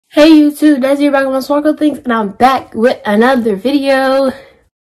Hey YouTube, Desi back on my Sparkle Things, and I'm back with another video.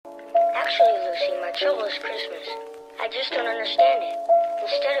 Actually, Lucy, my trouble is Christmas. I just don't understand it.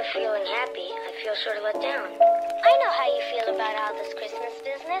 Instead of feeling happy, I feel sort of let down. I know how you feel about all this Christmas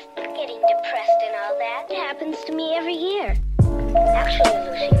business, getting depressed and all that. It happens to me every year. Actually,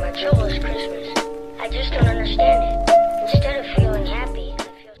 Lucy, my trouble is Christmas. I just don't understand it. Instead of feeling happy, I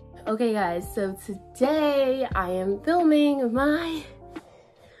feel... Okay guys, so today I am filming my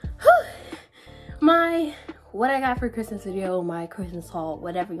what I got for Christmas video, my Christmas haul,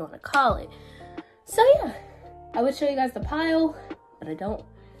 whatever you want to call it. So yeah, I would show you guys the pile, but I don't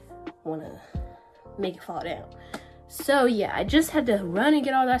want to make it fall down. So yeah, I just had to run and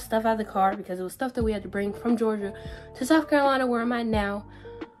get all that stuff out of the car because it was stuff that we had to bring from Georgia to South Carolina, where I'm at now.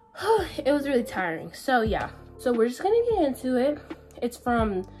 It was really tiring. So yeah, so we're just gonna get into it. It's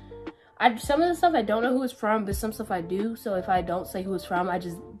from, some of the stuff I don't know who it's from, but some stuff I do. So if I don't say who it's from, I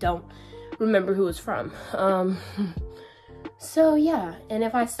just don't remember who it's from. So yeah, and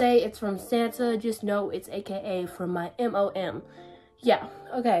if I say it's from Santa, just know it's AKA from my MOM. Yeah,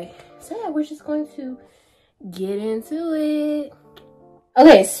 okay. So yeah, we're just going to get into it.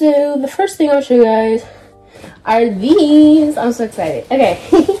 Okay, so the first thing I'll show you guys are these. I'm so excited. Okay,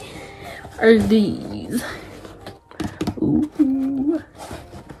 are these. Ooh.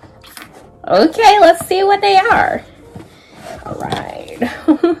 Okay, let's see what they are. All right.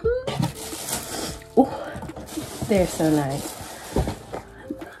 Ooh, they're so nice.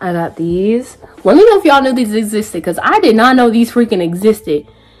 I got these. Let me know if y'all knew these existed, because I did not know these freaking existed.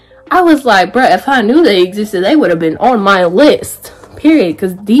 I was like, bruh, if I knew they existed, they would have been on my list. Period.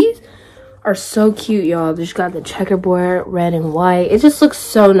 Because these are so cute, y'all. They just got the checkerboard, red and white. It just looks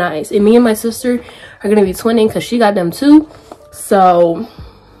so nice. And me and my sister are going to be twinning because she got them too. So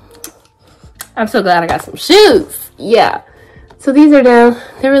I'm so glad I got some shoes. Yeah. So these are them.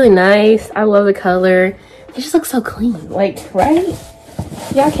 They're really nice. I love the color. They just look so clean. Like, right?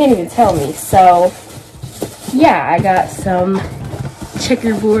 Y'all can't even tell me. So yeah, I got some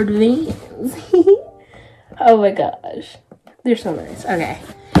checkerboard Vans. Oh my gosh. They're so nice. Okay.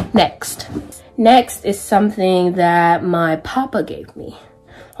 Next is something that my papa gave me.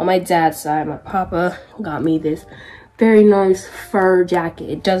 On my dad's side, my papa got me this very nice fur jacket.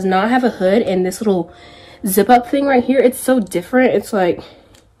 It does not have a hood, and this little zip up thing right here, it's so different. It's like,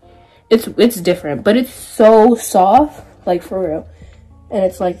 it's different, but it's so soft, like for real. And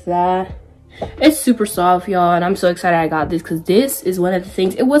it's like that. It's super soft, y'all, and I'm so excited I got this because this is one of the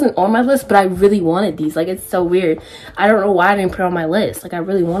things, it wasn't on my list, but I really wanted these. Like, it's so weird. I don't know why I didn't put it on my list. Like, I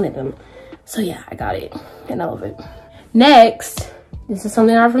really wanted them. So yeah, I got it, and I love it. Next, this is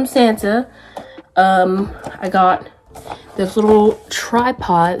something I got from Santa. I got this little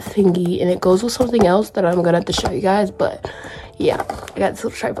tripod thingy, and it goes with something else that I'm gonna have to show you guys, but yeah, I got this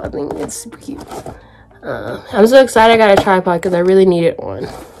little tripod thing. It's super cute. I'm so excited I got a tripod because I really needed one.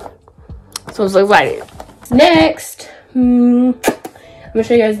 So I'm so excited. Next, I'm gonna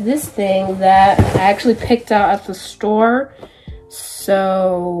show you guys this thing that I actually picked out at the store.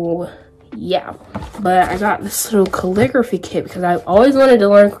 So yeah, but I got this little calligraphy kit because I've always wanted to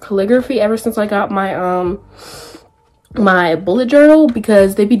learn calligraphy ever since I got my my bullet journal,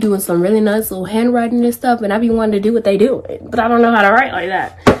 because they be doing some really nice little handwriting and stuff, and I be wanting to do what they do, but I don't know how to write like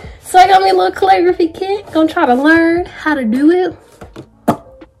that. So I got me a little calligraphy kit. Gonna try to learn how to do it.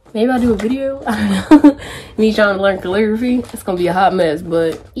 Maybe I'll do a video. I don't know. Me trying to learn calligraphy. It's gonna be a hot mess,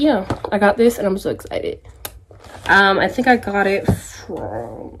 but yeah, I got this and I'm so excited. I think I got it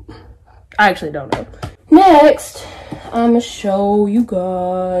from, I actually don't know. Next, I'm gonna show you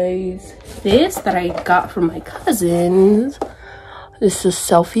guys this that I got from my cousins. This is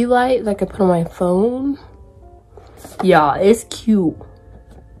a selfie light that I can put on my phone. Yeah, it's cute.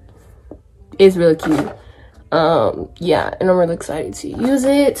 It's really cute. Yeah, and I'm really excited to use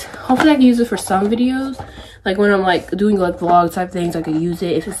it. Hopefully I can use it for some videos, like when I'm like doing like vlog type things. I could use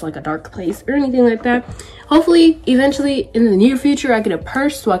it if it's like a dark place or anything like that. Hopefully eventually in the near future I get a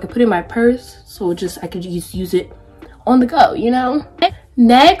purse so I can put it in my purse, so I could just use it on the go, you know.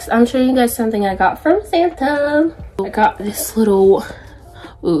 Next, I'm showing you guys something I got from Santa. I got this little,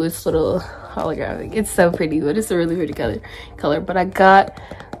 ooh, it's little holographic. It's so pretty, but it's a really pretty color. But I got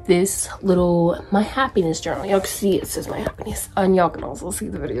this little my happiness journal. Y'all can see it says my happiness, and y'all can also see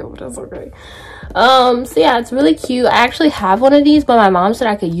the video, but that's okay. So yeah, it's really cute. I actually have one of these, but my mom said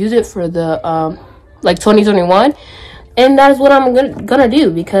I could use it for the like 2021, and that is what I'm gonna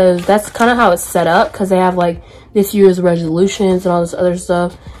do, because that's kind of how it's set up, because they have like this year's resolutions and all this other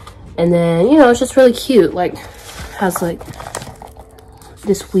stuff. And then, you know, it's just really cute. Like, has like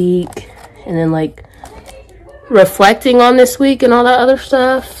this week, and then like reflecting on this week and all that other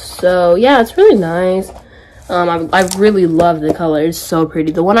stuff. So yeah, it's really nice. I really love the color. It's so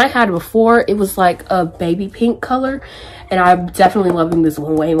pretty. The one I had before, it was like a baby pink color, and I'm definitely loving this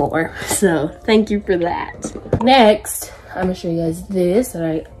one way more. So thank you for that. Next, I'm gonna show you guys this that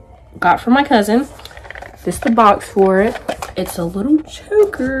I got from my cousin. This is the box for it. It's a little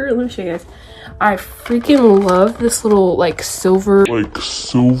choker. Let me show you guys. I freaking love this little like silver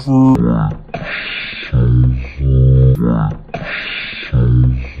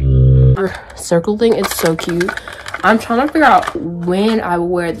circle thing. It's so cute. I'm trying to figure out when I will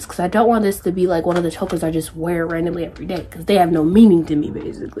wear this, because I don't want this to be like one of the chokers I just wear randomly every day, because they have no meaning to me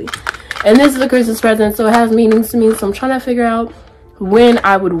basically. And this is a Christmas present, so it has meanings to me. So I'm trying to figure out when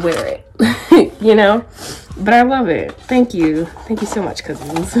I would wear it. You know, but I love it. Thank you so much,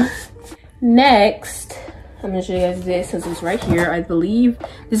 cousins. Next, I'm gonna show you guys this, since it's right here. I believe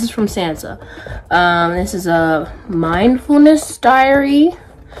this is from Santa. This is a mindfulness diary.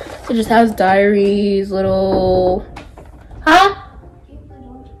 It just has diaries, little... Huh?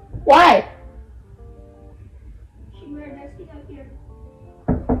 Why?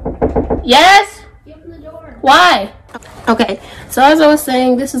 Yes? Why? Okay, so as I was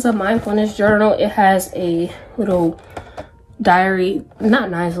saying, this is a mindfulness journal. It has a little diary, not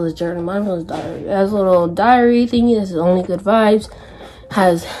mindfulness journal, mindfulness diary. It has a little diary thingy. This is only good vibes.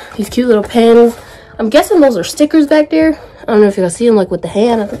 Has these cute little pens. I'm guessing those are stickers back there. I don't know if you can see them like with the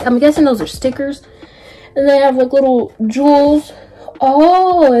hand. I'm guessing those are stickers. And they have like little jewels.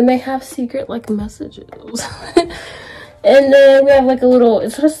 Oh, and they have secret like messages. And then we have like a little,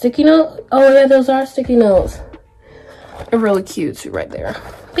 is that a sticky note? Oh yeah, those are sticky notes. They're really cute too right there.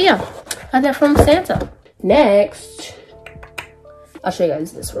 But yeah, got that from Santa. Next, I'll show you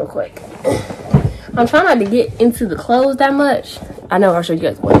guys this real quick. I'm trying not to get into the clothes that much. I know I'll show you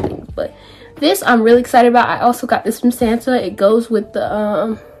guys one thing, but this I'm really excited about. I also got this from Santa. It goes with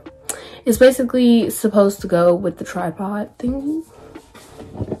the, it's basically supposed to go with the tripod thing.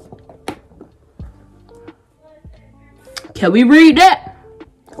 Can we read that?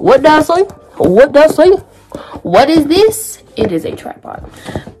 What does it say? What does it say? What is this? It is a tripod.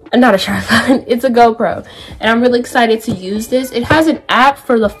 Not a tripod, it's a GoPro, and I'm really excited to use this. It has an app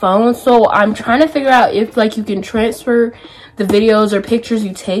for the phone, so I'm trying to figure out if like you can transfer the videos or pictures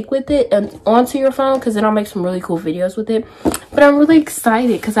you take with it and onto your phone, because then I'll make some really cool videos with it. But I'm really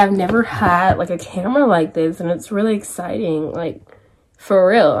excited because I've never had like a camera like this, and it's really exciting. Like, for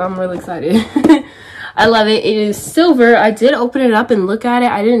real, I'm really excited. I love it. It is silver. I did open it up and look at it.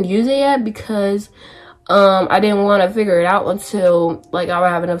 I didn't use it yet because I didn't want to figure it out until like I would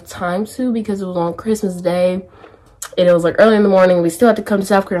have enough time to, because it was on Christmas Day and it was like early in the morning. We still had to come to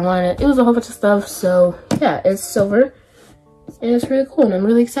South Carolina. It was a whole bunch of stuff. So yeah, it's silver and it's really cool, and I'm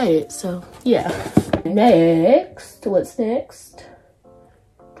really excited. So yeah. Next, what's next?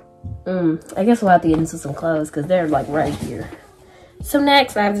 I guess we'll have to get into some clothes because they're like right here. So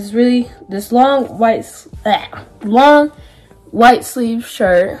next, I have this long white sleeve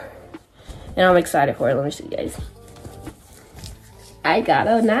shirt, and I'm excited for it. Let me show you guys. I got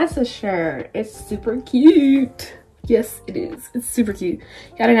a NASA shirt. It's super cute. Yes, it is. It's super cute.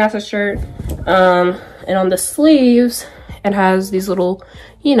 Got a NASA shirt, and on the sleeves, it has these little,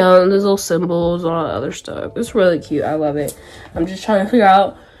 you know, these little symbols, all that other stuff. It's really cute. I love it. I'm just trying to figure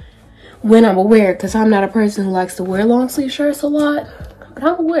out when I'm gonna wear it, because I'm not a person who likes to wear long sleeve shirts a lot, but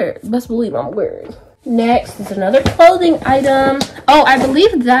I'm gonna wear it. Best believe I'm gonna wear it. Next is another clothing item. Oh, I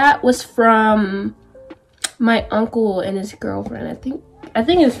believe that was from my uncle and his girlfriend. I think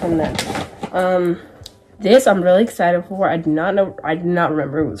it's from them. This I'm really excited for. I do not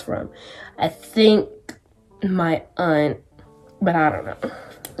remember who it was from. I think my aunt, but I don't know.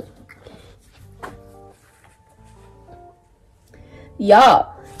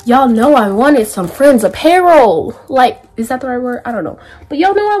 Y'all know I wanted some Friends apparel. Like, is that the right word? I don't know. But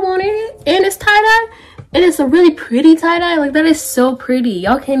y'all know I wanted it. And it's tie-dye. And it's a really pretty tie-dye. Like, that is so pretty.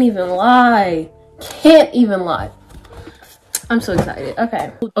 Y'all can't even lie. Can't even lie. I'm so excited.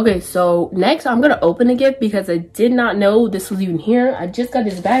 Okay, so next I'm going to open the gift because I did not know this was even here. I just got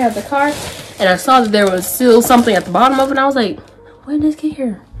this bag out of the car. And I saw that there was still something at the bottom of it. And I was like, when did this get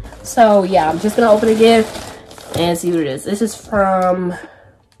here? So, yeah, I'm just going to open the gift and see what it is. This is from...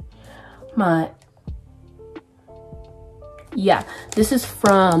 this is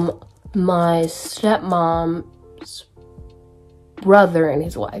from my stepmom's brother and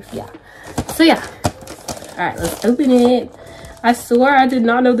his wife. So yeah, all right, let's open it. I swear I did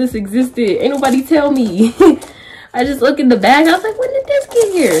not know this existed. Ain't nobody tell me. I just looked in the bag. I was like, when did this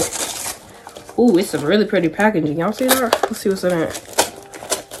get here? Ooh, it's some really pretty packaging. Y'all see that? Let's see what's in it.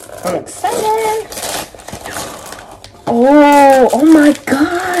 I'm excited. Oh my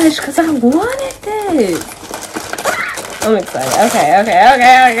gosh, because I wanted this. I'm excited. Okay.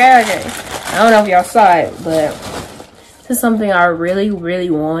 I don't know if y'all saw it, but this is something I really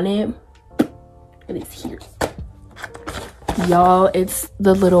wanted. It is here. Y'all, it's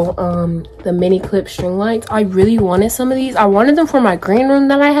the little the mini clip string lights. I really wanted some of these. I wanted them for my green room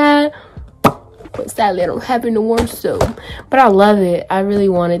that I had, but sadly I don't have any more, so but I love it. I really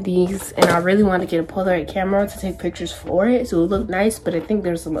wanted these, and I really wanted to get a Polaroid camera to take pictures for it so it would look nice, but I think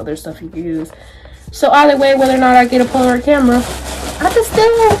there's some other stuff you can use. So either way, whether or not I get a Polaroid camera, I just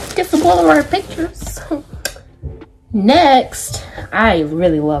still get some Polaroid pictures. Next, I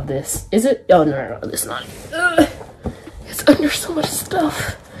really love this. Is it? Oh no, it's not. Ugh. It's under so much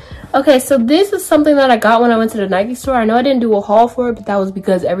stuff. Okay, so this is something that I got when I went to the Nike store. I know I didn't do a haul for it, but that was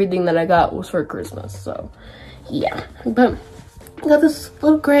because everything that I got was for Christmas. So yeah, but I got this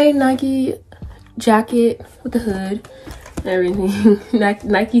little gray Nike jacket with the hood and everything.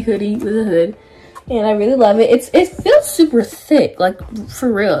 Nike hoodie with a hood, and I really love it. It feels super thick, like for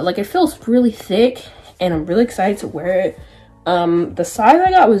real. Like it feels really thick, and I'm really excited to wear it. The size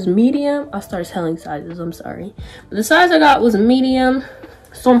I got was medium. I started telling sizes, I'm sorry, but the size I got was medium,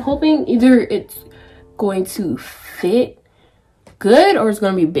 so I'm hoping either it's going to fit good or it's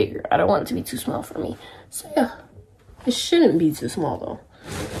going to be bigger. I don't want it to be too small for me, so yeah, it shouldn't be too small though.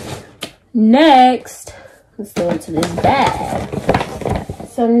 Next, let's go into this bag.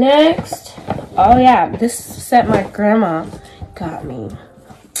 So next, oh yeah, this set my grandma got me.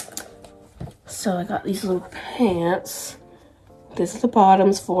 So I got these little pants. This is the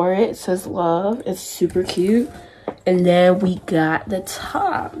bottoms for it. It says love. It's super cute. And then we got the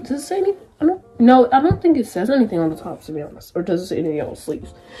top. Does it say anything? I don't think it says anything on the top, to be honest. Or does it say anything on the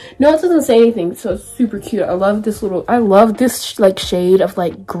sleeves? No, it doesn't say anything. So it's super cute. I love this like shade of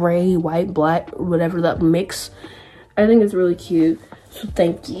like gray, white, black, whatever that mix. I think it's really cute. So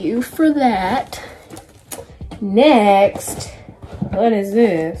thank you for that. Next, what is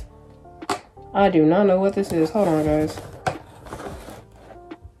this? I do not know what this is. Hold on, guys.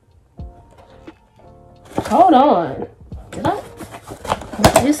 Hold on.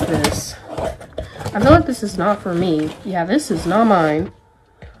 What is this? I feel like this is not for me. Yeah, this is not mine.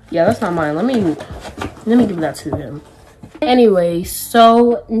 Yeah, that's not mine. Let me give that to him. Anyway,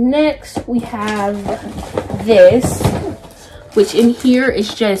 so next we have this, which in here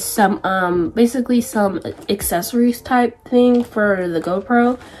is just some basically some accessories type thing for the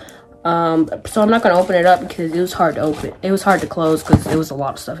GoPro. So I'm not gonna open it up because it was hard to open. It was hard to close because there was a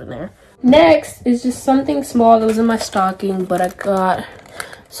lot of stuff in there. Next is just something small that was in my stocking, but I got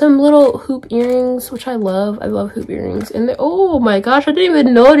some little hoop earrings, which I love. I love hoop earrings. And oh my gosh, I didn't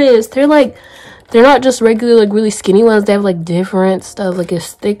even notice. They're not just regular, like really skinny ones. They have like different stuff, like a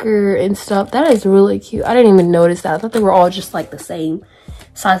sticker and stuff. That is really cute. I didn't even notice that. I thought they were all just like the same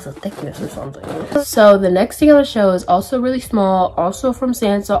size of thickness or something. So the next thing I'm gonna show is also really small, also from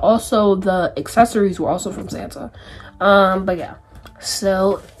Santa. Also the accessories were also from Santa. But yeah.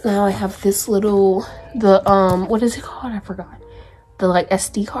 So now I have this little, what is it called? I forgot. The like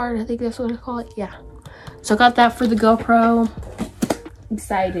SD card, I think that's what it's called. Yeah. So I got that for the GoPro.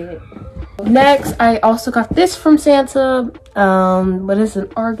 Excited. Next, I also got this from Santa. But it's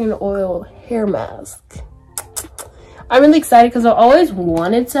an argan oil hair mask. I'm really excited because I always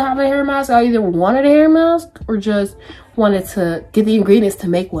wanted to have a hair mask. I either wanted a hair mask or just wanted to get the ingredients to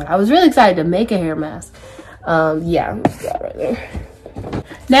make one. I was really excited to make a hair mask. Yeah, that right there.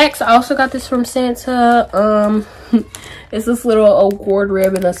 Next, I also got this from Santa. It's this little award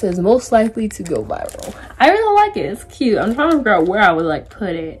ribbon that says most likely to go viral. I really like it. It's cute. I'm trying to figure out where I would like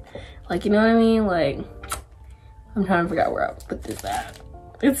put it. Like, you know what I mean? Like, I'm trying to figure out where I would put this at.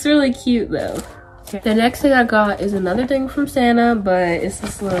 It's really cute though. Okay. The next thing I got is another thing from Santa, but it's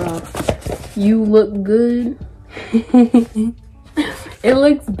this little "you look good." It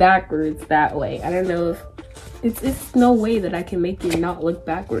looks backwards that way. I don't know if it's no way that I can make it not look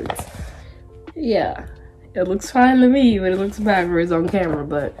backwards. Yeah, it looks fine to me, but it looks backwards on camera.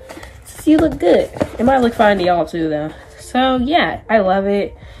 But you look good. It might look fine to y'all too, though. So yeah, I love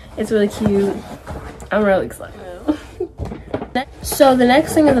it. It's really cute. I'm really excited. So the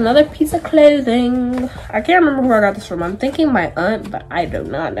next thing is another piece of clothing. I can't remember where I got this from. I'm thinking my aunt, but I do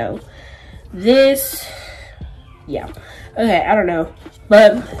not know. This, yeah. Okay, I don't know.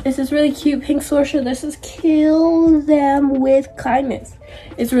 But this is really cute pink sweatshirt. This is Kill Them With Kindness.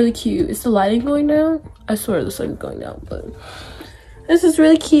 It's really cute. Is the lighting going down? I swear the sun's going down, but this is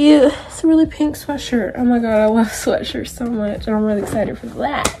really cute. It's a really pink sweatshirt. Oh my god, I love sweatshirts so much. And I'm really excited for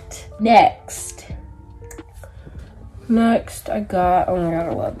that. Next, I got, oh my god,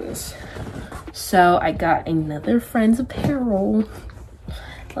 I love this. So I got another Friends apparel.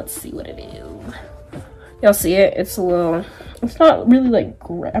 Let's see what it is. Y'all see it? It's a little, it's not really like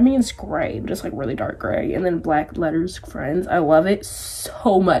gray. I mean, it's gray, but it's like really dark gray. And then black letters, Friends. I love it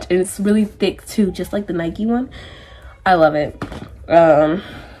so much. And it's really thick too, just like the Nike one. I love it.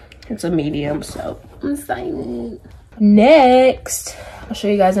 It's a medium, so I'm excited. Next, I'll show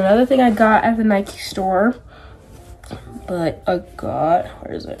you guys another thing I got at the Nike store. But I got,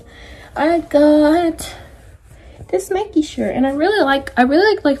 where is it? I got this Nike shirt, and I really like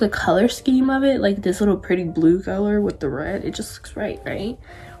the color scheme of it, like this little pretty blue color with the red. It just looks right?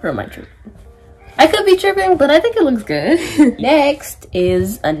 Or am I tripping? I could be tripping, but I think it looks good. Next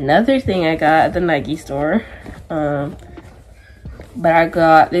is another thing I got at the Nike store. But I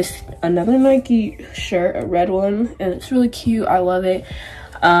got another Nike shirt, a red one, and it's really cute. I love it.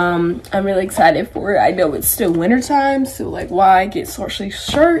 I'm really excited for it. I know it's still winter time, so like why get short sleeve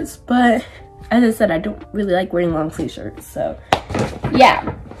shirts, but as I said, I don't really like wearing long sleeve shirts, so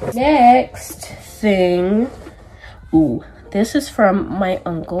yeah. Next thing, ooh, this is from my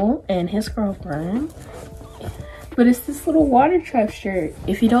uncle and his girlfriend, but it's this little water tribe shirt.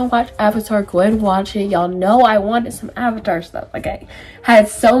 If you don't watch Avatar, go ahead and watch it. Y'all know I wanted some Avatar stuff. Like, I had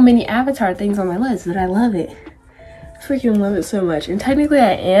so many Avatar things on my list, but I love it. I freaking love it so much. And technically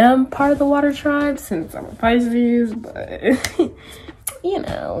I am part of the water tribe since I'm a Pisces, but you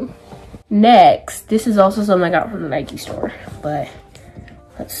know. Next, this is also something I got from the Nike store, but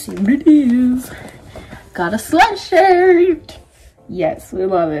let's see what it is. Got a sweatshirt. Yes, we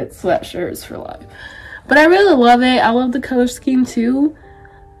love it. Sweatshirts for life. But I really love it. I love the color scheme too.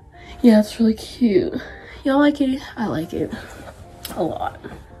 Yeah, it's really cute. Y'all like it? I like it a lot.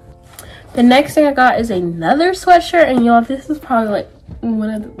 The next thing I got is another sweatshirt, and y'all, this is probably like one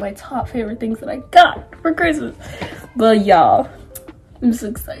of my top favorite things that I got for Christmas. But y'all, I'm so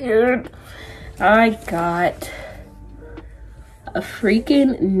excited. I got a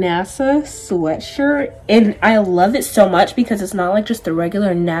freaking NASA sweatshirt, and I love it so much because it's not like just the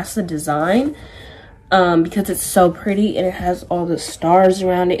regular NASA design. Because it's so pretty and it has all the stars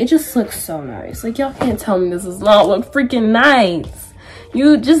around it. It just looks so nice. Like, y'all can't tell me this does not look freaking nice.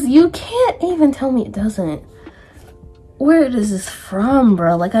 You can't even tell me it doesn't. Where is this from,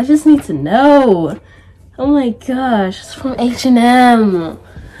 bro? Like, I just need to know. Oh my gosh, it's from H&M.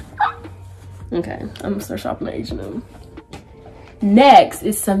 Okay, I'm gonna start shopping at H&M. Next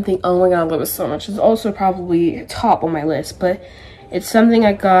is something, oh my god, I love it so much. It's also probably top on my list, but it's something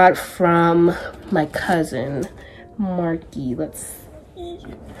I got from my cousin, Marky. Let's see.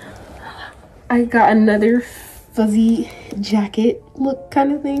 I got another fuzzy jacket look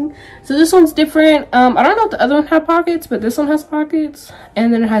kind of thing. So this one's different. I don't know if the other one had pockets, but this one has pockets.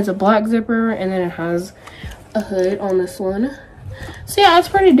 And then it has a black zipper, and then it has a hood on this one. So yeah, it's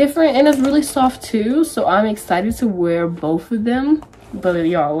pretty different, and it's really soft too. So I'm excited to wear both of them. But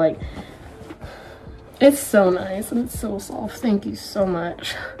y'all, like, it's so nice and it's so soft. Thank you so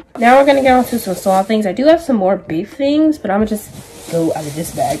much. Now we're gonna get on to some soft things. I do have some more big things, but I'm gonna just go out of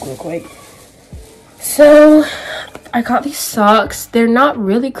this bag real quick. So I got these socks. They're not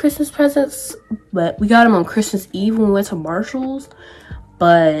really Christmas presents, but we got them on Christmas Eve when we went to Marshall's.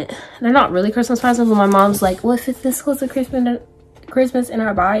 But they're not really Christmas presents. And my mom's like, well, if it's this close to Christmas and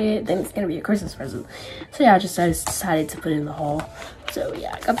I buy it, then it's gonna be a Christmas present. So yeah, I just decided to put it in the haul. So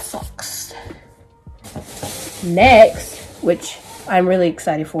yeah, I got the socks. Next, which I'm really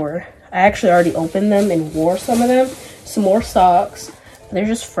excited for, I actually already opened them and wore some of them. Some more socks. They're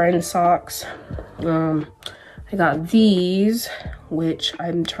just friend socks. I got these, which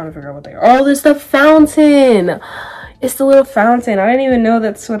I'm trying to figure out what they are. Oh, this is the fountain. It's the little fountain. I didn't even know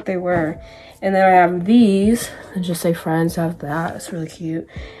that's what they were. And then I have these, and just say friends. I have that. It's really cute.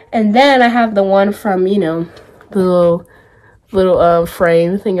 And then I have the one from, you know, the little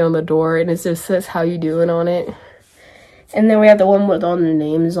frame thing on the door, and it just says how you doing on it. And then we have the one with all the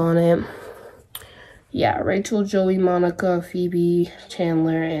names on it. Yeah, Rachel, Joey, Monica, Phoebe,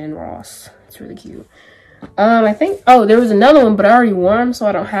 Chandler, and Ross. It's really cute. I think, oh, there was another one, but I already wore them, so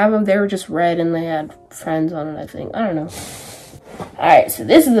I don't have them. They were just red, and they had friends on it, I think. I don't know. Alright, so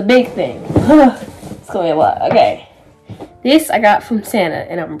this is a big thing. It's gonna be a lot. Okay. This I got from Santa,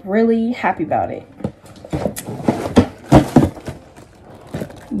 and I'm really happy about it.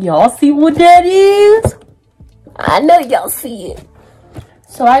 Y'all see what that is? I know y'all see it.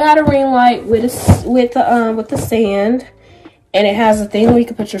 So I got a ring light with the stand, and it has a thing where you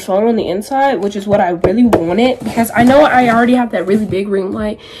can put your phone on the inside, which is what I really wanted, because I know I already have that really big ring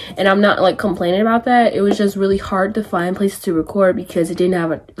light, and I'm not like complaining about that. It was just really hard to find places to record because it didn't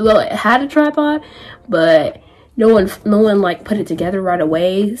have well, it had a tripod, but no one like put it together right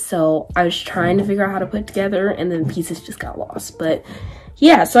away, so I was trying to figure out how to put it together, and then pieces just got lost. But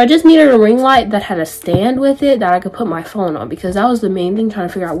yeah, so I just needed a ring light that had a stand with it that I could put my phone on, because that was the main thing, trying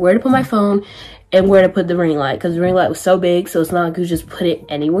to figure out where to put my phone and where to put the ring light, because the ring light was so big, so it's not like you just put it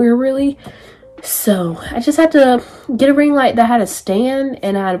anywhere really. So I just had to get a ring light that had a stand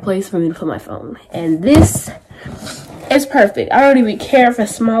and had a place for me to put my phone, and this is perfect. I don't even care if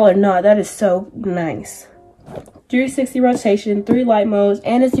it's small or not. That is so nice. 360 rotation, 3 light modes,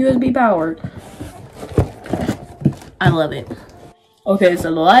 and it's USB powered. I love it. Okay, so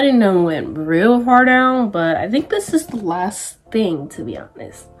the lighting done went real far down, but I think this is the last thing, to be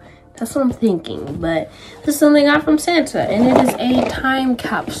honest. That's what I'm thinking. But this is something I got from Santa, and it is a time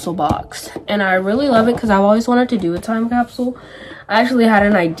capsule box, and I really love it because I've always wanted to do a time capsule. I actually had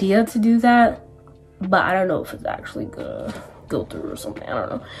an idea to do that, but I don't know if it's actually gonna go through or something. I don't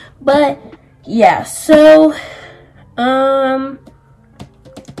know. But yeah, so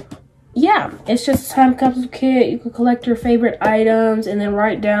yeah, it's just a time capsule kit. You can collect your favorite items and then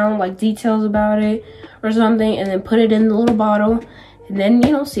write down like details about it or something, and then put it in the little bottle, and then,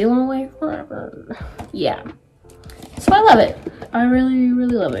 you know, seal them away forever. Yeah, so I love it. I really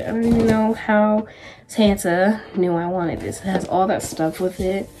love it. I don't even know how Santa knew I wanted this. It has all that stuff with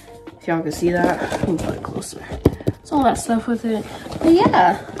it. If y'all can see that, let me put it closer. It's all that stuff with it. But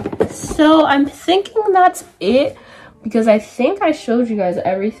yeah, so I'm thinking that's it, because I think I showed you guys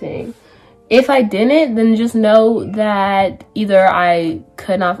everything. If I didn't, then just know that either I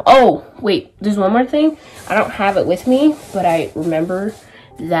could not. Oh wait, there's one more thing. I don't have it with me, but I remember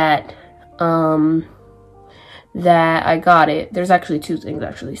that that I got it. There's actually two things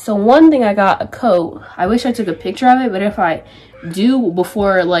actually. So one thing, I got a coat. I wish I took a picture of it, but if I do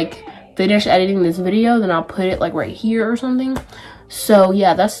before like finish editing this video, then I'll put it like right here or something. So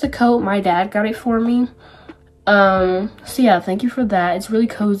yeah, that's the coat. My dad got it for me. So yeah, thank you for that. It's really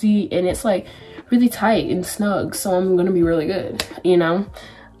cozy and it's like really tight and snug, so I'm gonna be really good, you know.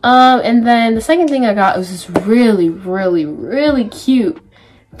 And then the second thing I got was this really cute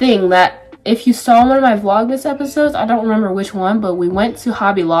thing that if you saw one of my Vlogmas episodes, I don't remember which one, but we went to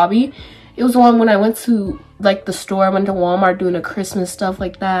Hobby Lobby. It was the one when I went to like the store. I went to Walmart doing a Christmas stuff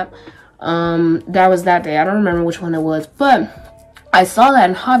like that. That was that day. I don't remember which one it was, but I saw that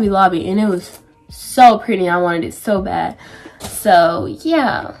in Hobby Lobby and it was so pretty. I wanted it so bad. So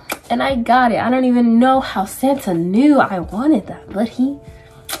yeah, and I got it. I don't even know how Santa knew I wanted that, but he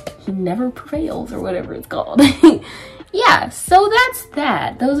never prevails, or whatever it's called. Yeah, so that's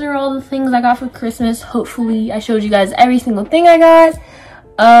that. Those are all the things I got for Christmas. Hopefully I showed you guys every single thing I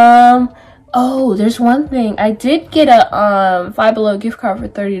got. Oh, there's one thing. I did get a Five Below gift card for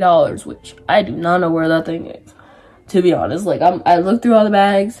 $30, which I do not know where that thing is, to be honest. Like I looked through all the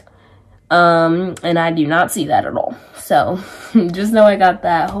bags, and I do not see that at all. So just know I got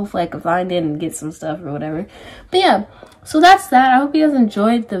that. Hopefully I can find it and get some stuff or whatever. But yeah, so that's that. I hope you guys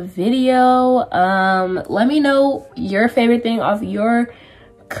enjoyed the video. Let me know your favorite thing off your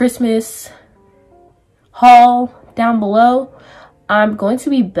Christmas haul down below. I'm going to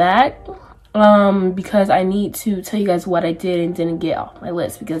be back because I need to tell you guys what I did and didn't get off my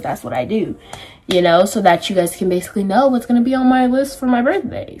list, because that's what I do, you know, so that you guys can basically know what's going to be on my list for my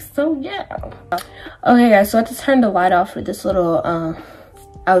birthday. So yeah. Okay guys, so I have to turn the light off for this little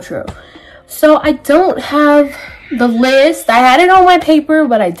outro. So I don't have the list. I had it on my paper,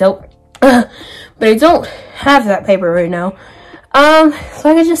 but I don't have that paper right now. So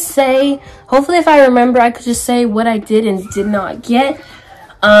I could just say, hopefully if I remember, I could just say what I did and did not get.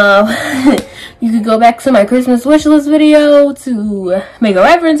 You could go back to my Christmas wish list video to make a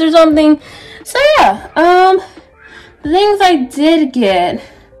reference or something. So yeah, the things I did get.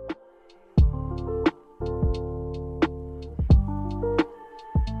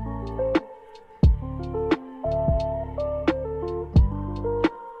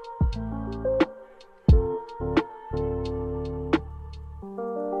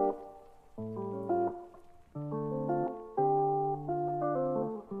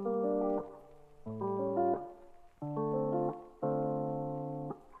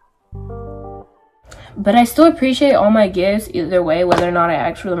 But I still appreciate all my gifts either way, whether or not I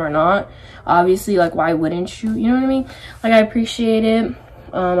ask for them or not. Obviously, like, why wouldn't you? You know what I mean? Like, I appreciate it.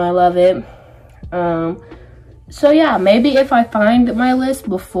 I love it. So yeah, maybe if I find my list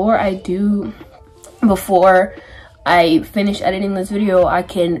before I finish editing this video, I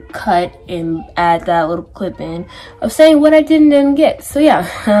can cut and add that little clip in of saying what I did and didn't get. So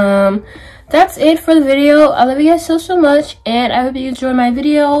yeah, that's it for the video. I love you guys so much, and I hope you enjoyed my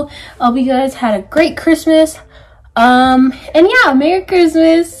video. I hope you guys had a great Christmas. And yeah, Merry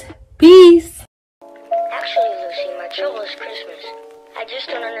Christmas. Peace. Actually, just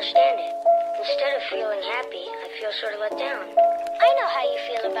don't understand it. Instead of feeling happy, I feel sort of let down. I know how you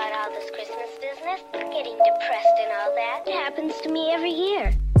feel about all this Christmas business, getting depressed and all that. It happens to me every year.